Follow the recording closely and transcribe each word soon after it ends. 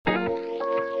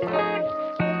Hey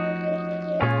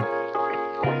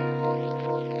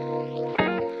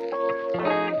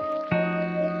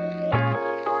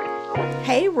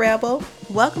Rebel,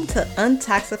 welcome to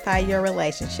Untoxify Your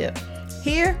Relationship.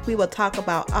 Here we will talk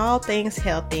about all things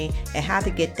healthy and how to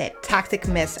get that toxic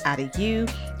mess out of you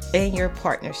and your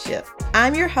partnership.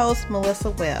 I'm your host,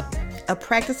 Melissa Webb, a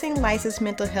practicing licensed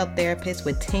mental health therapist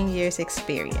with 10 years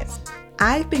experience.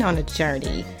 I've been on a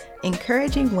journey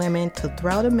encouraging women to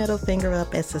throw the middle finger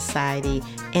up at society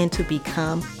and to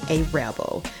become a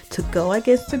rebel, to go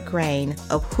against the grain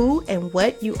of who and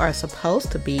what you are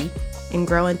supposed to be and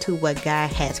grow into what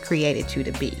God has created you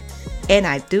to be. And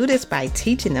I do this by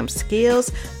teaching them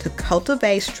skills to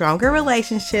cultivate stronger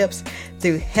relationships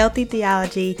through healthy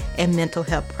theology and mental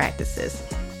health practices.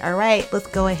 All right, let's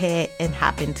go ahead and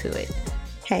hop into it.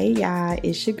 Hey y'all,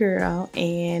 it's your girl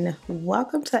and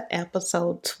welcome to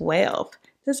episode 12.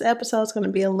 This episode is going to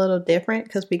be a little different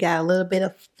because we got a little bit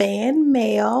of fan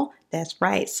mail. That's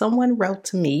right, someone wrote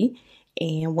to me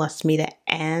and wants me to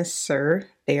answer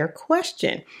their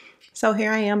question. So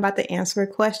here I am about to answer a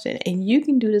question, and you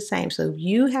can do the same. So if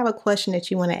you have a question that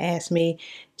you want to ask me,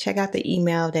 check out the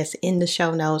email that's in the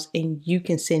show notes and you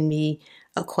can send me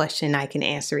a question. I can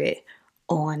answer it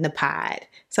on the pod.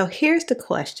 So here's the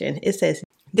question. It says,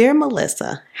 Dear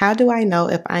Melissa, how do I know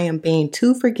if I am being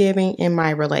too forgiving in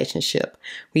my relationship?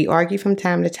 We argue from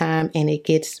time to time and it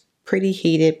gets pretty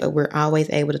heated, but we're always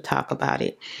able to talk about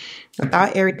it. I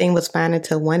thought everything was fine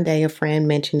until one day a friend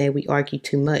mentioned that we argue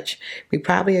too much. We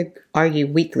probably argue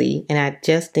weekly, and I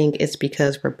just think it's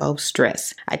because we're both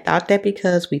stressed. I thought that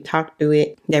because we talked through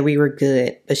it that we were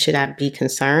good, but should I be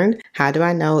concerned? How do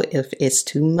I know if it's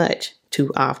too much, too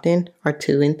often, or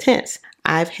too intense?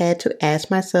 I've had to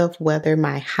ask myself whether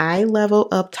my high level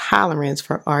of tolerance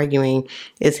for arguing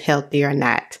is healthy or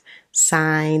not.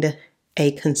 Signed,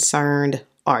 a concerned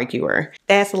arguer.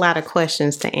 That's a lot of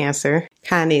questions to answer.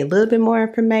 Kind of need a little bit more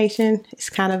information. It's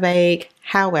kind of vague.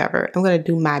 However, I'm going to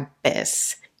do my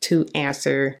best to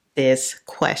answer this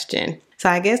question. So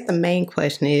I guess the main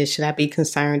question is, should I be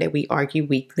concerned that we argue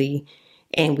weekly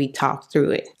and we talk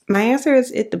through it? My answer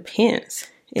is it depends.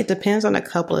 It depends on a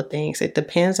couple of things. It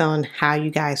depends on how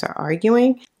you guys are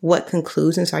arguing. What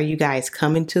conclusions are you guys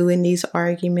coming to in these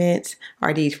arguments?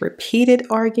 Are these repeated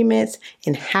arguments?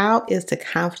 And how is the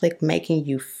conflict making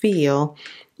you feel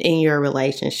in your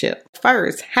relationship?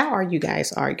 First, how are you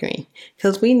guys arguing?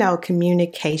 Because we know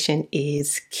communication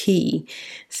is key.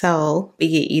 So we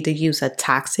can either use a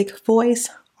toxic voice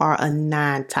or a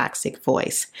non-toxic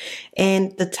voice.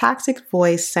 And the toxic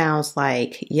voice sounds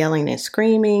like yelling and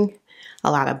screaming, a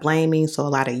lot of blaming, so a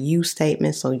lot of you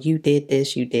statements. So you did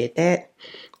this, you did that.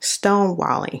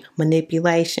 Stonewalling,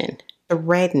 manipulation,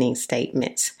 threatening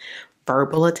statements,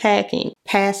 verbal attacking,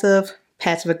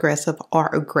 passive-aggressive or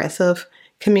aggressive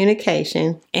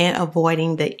communication, and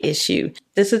avoiding the issue.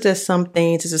 This is just some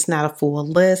things. This is not a full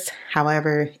list.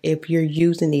 However, if you're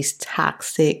using these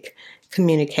toxic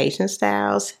communication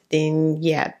styles, then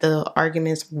yeah, the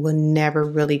arguments will never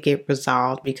really get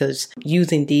resolved because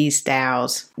using these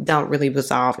styles don't really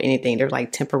resolve anything. They're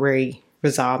like temporary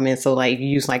resolvement. So like you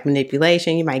use like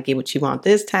manipulation, you might get what you want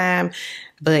this time,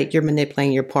 but you're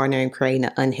manipulating your partner and creating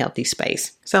an unhealthy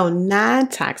space. So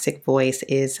non-toxic voice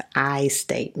is I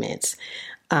statements,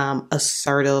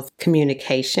 assertive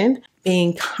communication,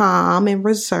 being calm and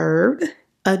reserved,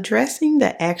 addressing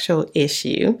the actual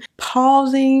issue,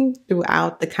 pausing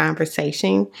throughout the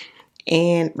conversation,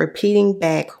 and repeating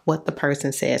back what the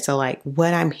person said. So like,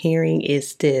 what I'm hearing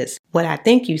is this. What I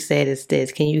think you said is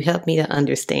this. Can you help me to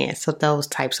understand? So those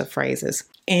types of phrases.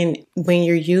 And when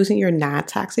you're using your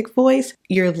non-toxic voice,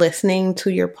 you're listening to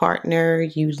your partner,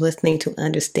 you're listening to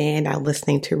understand, or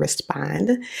listening to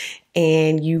respond.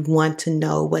 And you want to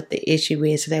know what the issue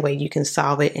is so that way you can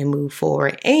solve it and move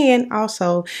forward. And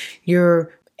also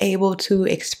you're able to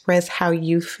express how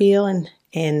you feel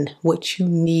and what you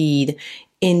need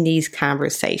in these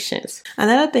conversations.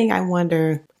 Another thing I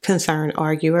wonder, concerned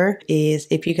arguer, is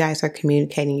if you guys are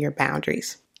communicating your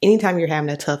boundaries. Anytime you're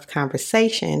having a tough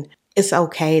conversation, it's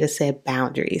okay to set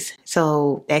boundaries.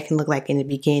 So that can look like in the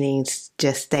beginning,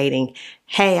 just stating,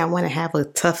 hey, I want to have a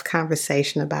tough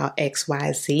conversation about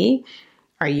XYZ.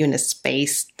 Are you in a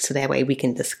space so that way we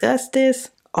can discuss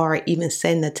this? Or even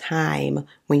setting a time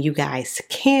when you guys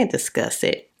can discuss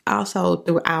it. Also,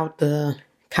 throughout the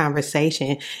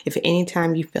conversation, if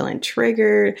anytime you're feeling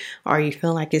triggered or you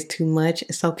feel like it's too much,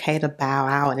 it's okay to bow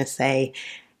out and say,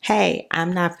 hey,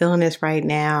 I'm not feeling this right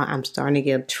now. I'm starting to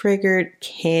get triggered.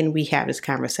 Can we have this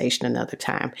conversation another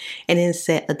time? And then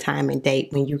set a time and date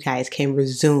when you guys can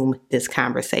resume this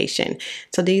conversation.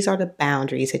 So these are the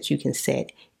boundaries that you can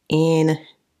set in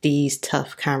these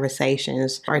tough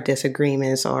conversations or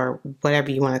disagreements or whatever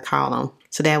you want to call them.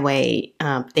 So that way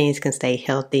things can stay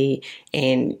healthy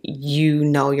and you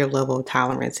know your level of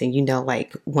tolerance, and you know,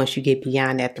 like, once you get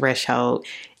beyond that threshold,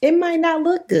 it might not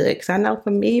look good. Because I know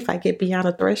for me, if I get beyond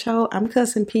a threshold, I'm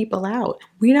cussing people out.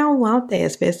 We don't want that,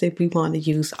 especially if we want to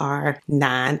use our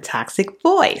non-toxic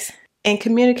voice. And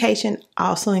communication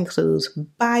also includes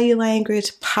body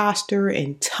language, posture,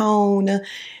 and tone.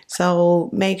 So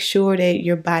make sure that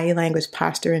your body language,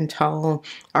 posture, and tone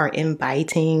are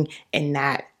inviting and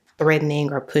not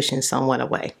threatening or pushing someone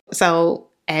away. So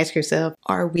ask yourself,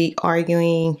 are we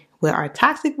arguing with our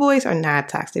toxic voice or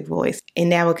non-toxic voice?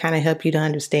 And that will kind of help you to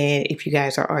understand if you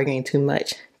guys are arguing too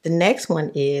much. The next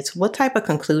one is, what type of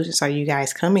conclusions are you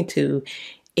guys coming to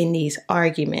in these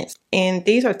arguments? And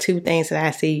these are two things that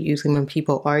I see usually when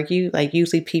people argue. Like,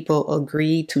 usually people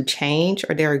agree to change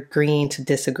or they're agreeing to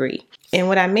disagree. And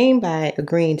what I mean by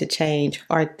agreeing to change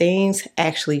are things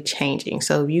actually changing.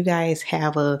 So if you guys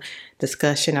have a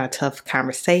discussion or a tough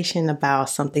conversation about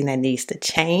something that needs to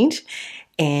change,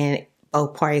 and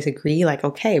both parties agree, like,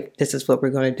 okay, this is what we're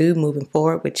going to do moving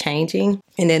forward with changing.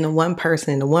 And then the one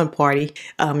person in the one party,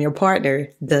 your partner,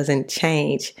 doesn't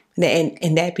change.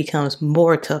 And that becomes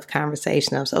more tough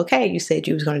conversation of, okay, you said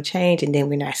you was going to change and then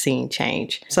we're not seeing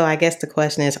change. So I guess the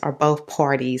question is, are both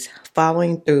parties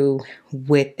following through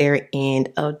with their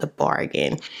end of the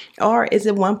bargain? Or is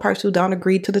it one person who don't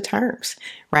agree to the terms,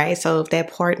 right? So if that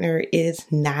partner is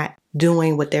not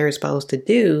doing what they're supposed to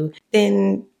do,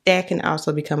 then that can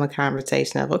also become a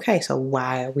conversation of, okay, so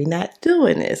why are we not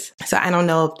doing this? So I don't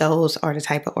know if those are the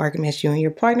type of arguments you and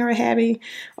your partner are having,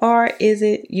 or is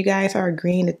it you guys are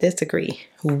agreeing to disagree,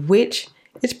 which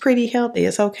is pretty healthy.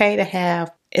 It's okay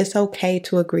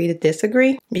to agree to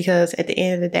disagree, because at the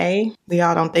end of the day, we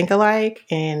all don't think alike,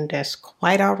 and that's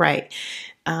quite all right.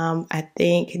 I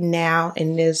think now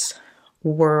in this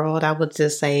world, I would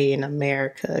just say in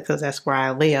America, because that's where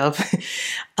I live,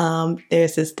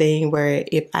 there's this thing where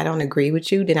if I don't agree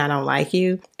with you, then I don't like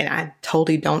you, and I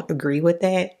totally don't agree with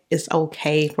that. It's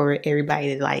okay for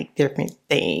everybody to like different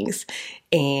things,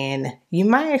 and you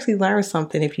might actually learn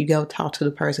something if you go talk to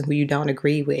the person who you don't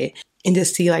agree with and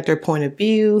just see like their point of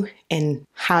view and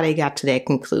how they got to that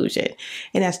conclusion.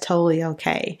 And that's totally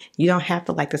okay. You don't have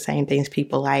to like the same things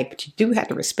people like, but you do have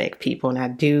to respect people. And I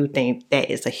do think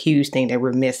that is a huge thing that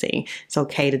we're missing. It's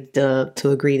okay to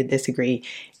agree to disagree.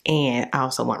 And I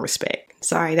also want respect.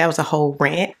 Sorry, that was a whole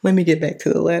rant. Let me get back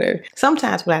to the letter.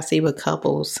 Sometimes what I see with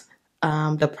couples,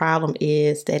 the problem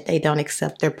is that they don't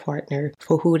accept their partner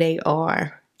for who they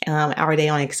are. Or they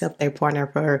don't accept their partner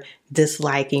for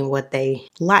disliking what they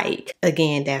like.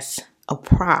 Again, that's a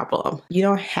problem. You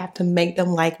don't have to make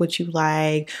them like what you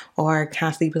like or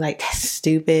constantly be like, that's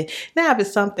stupid. Now, if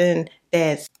it's something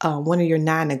that's one of your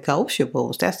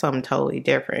non-negotiables, that's something totally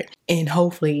different. And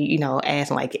hopefully,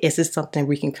 asking like, is this something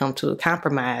we can come to a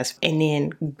compromise, and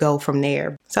then go from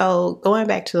there. So going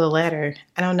back to the letter,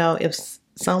 I don't know if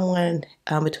someone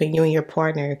between you and your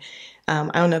partner, I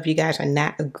don't know if you guys are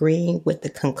not agreeing with the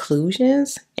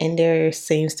conclusions, and there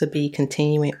seems to be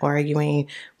continuing arguing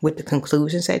with the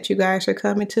conclusions that you guys are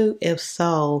coming to. If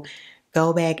so,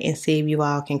 go back and see if you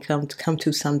all can come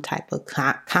to some type of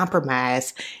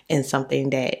compromise and something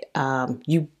that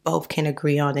you both can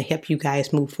agree on to help you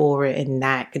guys move forward and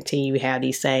not continue to have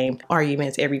these same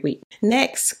arguments every week.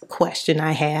 Next question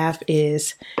I have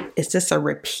is this a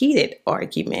repeated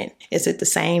argument? Is it the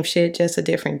same shit, just a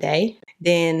different day?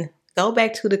 Then go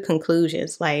back to the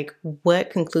conclusions. Like, what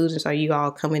conclusions are you all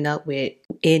coming up with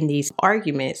in these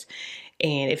arguments?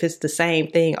 And if it's the same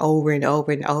thing over and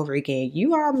over and over again,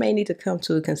 you all may need to come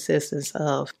to a consensus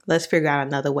of, let's figure out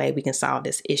another way we can solve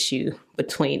this issue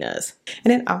between us.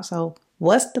 And then also,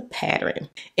 what's the pattern?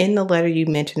 In the letter, you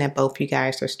mentioned that both you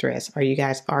guys are stressed. Are you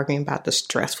guys arguing about the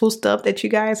stressful stuff that you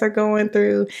guys are going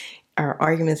through? Are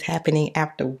arguments happening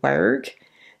after work?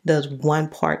 Does one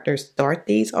partner start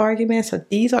these arguments? So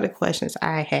these are the questions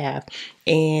I have.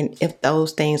 And if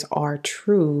those things are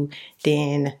true,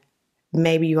 then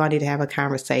maybe you all need to have a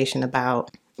conversation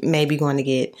about maybe going to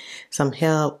get some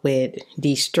help with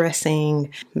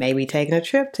de-stressing, maybe taking a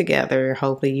trip together.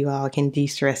 Hopefully you all can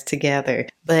de-stress together.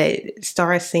 But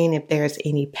start seeing if there's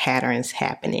any patterns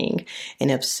happening.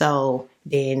 And if so,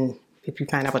 then if you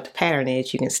find out what the pattern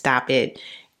is, you can stop it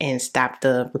and stop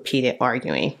the repeated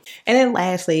arguing. And then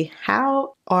lastly,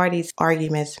 how are these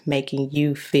arguments making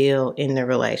you feel in the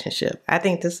relationship? I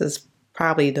think this is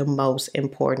probably the most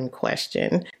important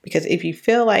question, because if you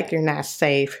feel like you're not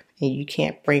safe and you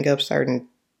can't bring up certain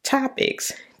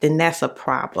topics, then that's a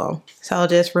problem. So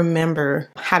just remember,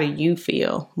 how do you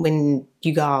feel when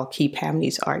you all keep having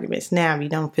these arguments? Now, if you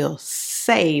don't feel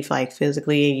safe, like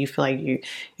physically, and you feel like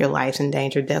your life's in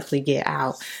danger, definitely get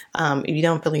out. If you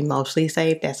don't feel emotionally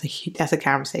safe, that's a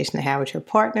conversation to have with your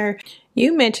partner.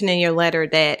 You mentioned in your letter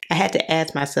that I had to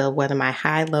ask myself whether my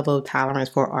high level of tolerance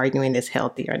for arguing is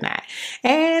healthy or not.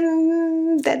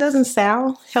 And that doesn't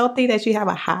sound healthy, that you have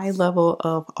a high level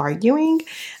of arguing.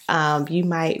 You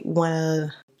might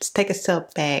want to take a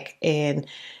step back and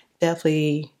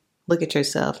definitely look at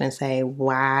yourself and say,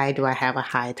 why do I have a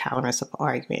high tolerance of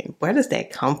arguing? Where does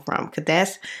that come from? Because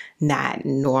that's not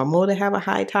normal to have a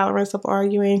high tolerance of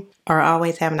arguing, or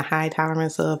always having a high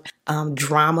tolerance of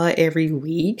drama every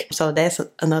week. So that's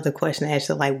another question to ask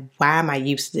yourself, like, why am I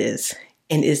used to this?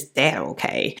 And is that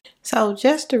okay? So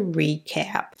just to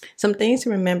recap, some things to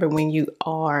remember when you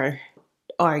are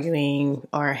arguing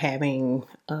or having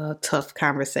a tough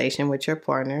conversation with your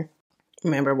partner.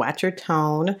 Remember, watch your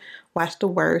tone, watch the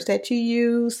words that you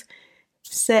use,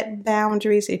 set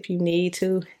boundaries if you need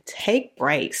to, take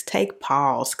breaks, take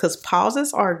pause, because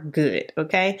pauses are good,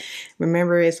 okay?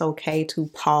 Remember, it's okay to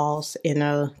pause in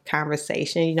a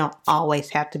conversation. You don't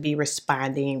always have to be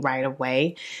responding right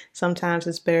away. Sometimes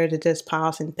it's better to just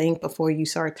pause and think before you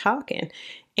start talking.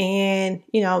 And,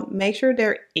 make sure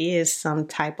there is some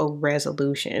type of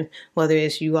resolution, whether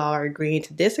it's you all are agreeing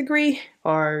to disagree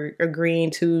or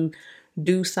agreeing to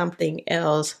do something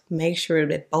else. Make sure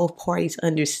that both parties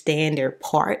understand their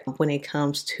part when it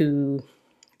comes to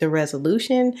the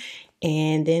resolution,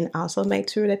 and then also make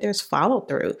sure that there's follow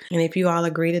through. And if you all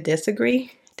agree to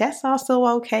disagree, that's also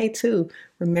okay too.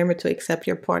 Remember to accept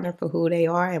your partner for who they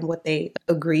are and what they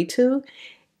agree to.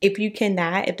 If you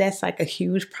cannot, if that's like a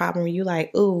huge problem, you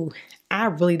like, ooh, I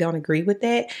really don't agree with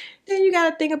that, then you got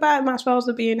to think about, am I supposed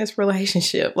to be in this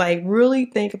relationship? Like, really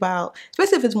think about,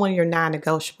 especially if it's one of your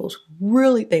non-negotiables,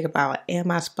 really think about,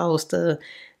 am I supposed to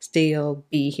still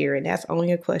be here? And that's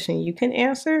only a question you can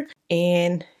answer.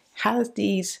 And how does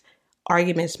these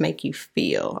arguments make you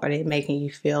feel? Are they making you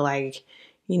feel like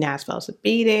you're not supposed to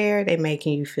be there? Are they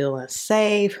making you feel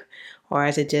unsafe? Or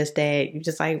is it just that you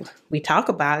just like, we talk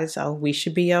about it, so we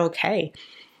should be okay?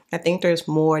 I think there's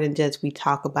more than just we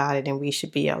talk about it and we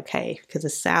should be okay, because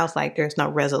it sounds like there's no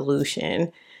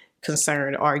resolution,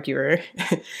 concerned arguer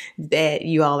that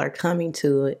you all are coming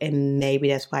to. And maybe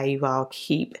that's why you all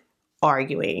keep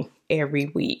arguing every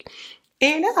week.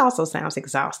 And that also sounds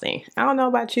exhausting. I don't know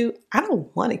about you. I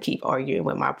don't want to keep arguing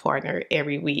with my partner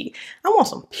every week. I want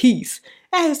some peace.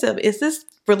 Ask yourself, is this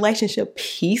relationship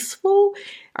peaceful,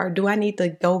 or do I need to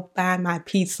go find my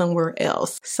peace somewhere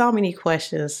else? So many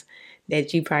questions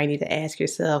that you probably need to ask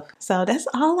yourself. So that's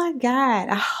all I got.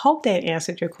 I hope that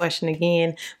answered your question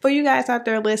again. For you guys out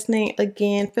there listening,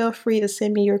 again, feel free to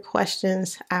send me your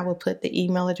questions. I will put the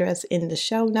email address in the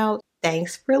show notes.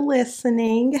 Thanks for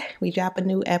listening. We drop a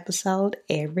new episode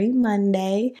every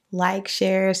Monday. Like,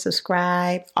 share,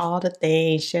 subscribe, all the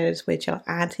things. Share this with your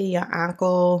auntie, your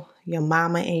uncle, your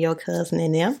mama, and your cousin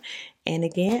and them. And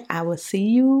again, I will see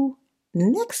you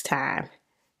next time.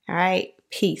 All right.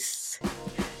 Peace.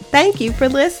 Thank you for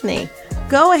listening.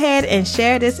 Go ahead and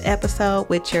share this episode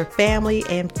with your family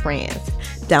and friends.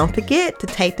 Don't forget to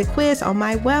take the quiz on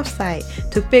my website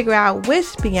to figure out which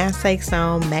Beyonce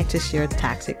song matches your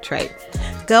toxic trait.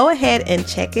 Go ahead and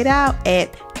check it out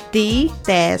at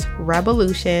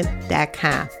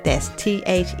the-rebelution.com. That's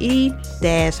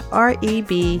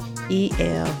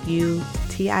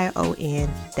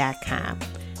THE-REBELUTION.com.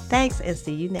 Thanks, and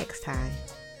see you next time.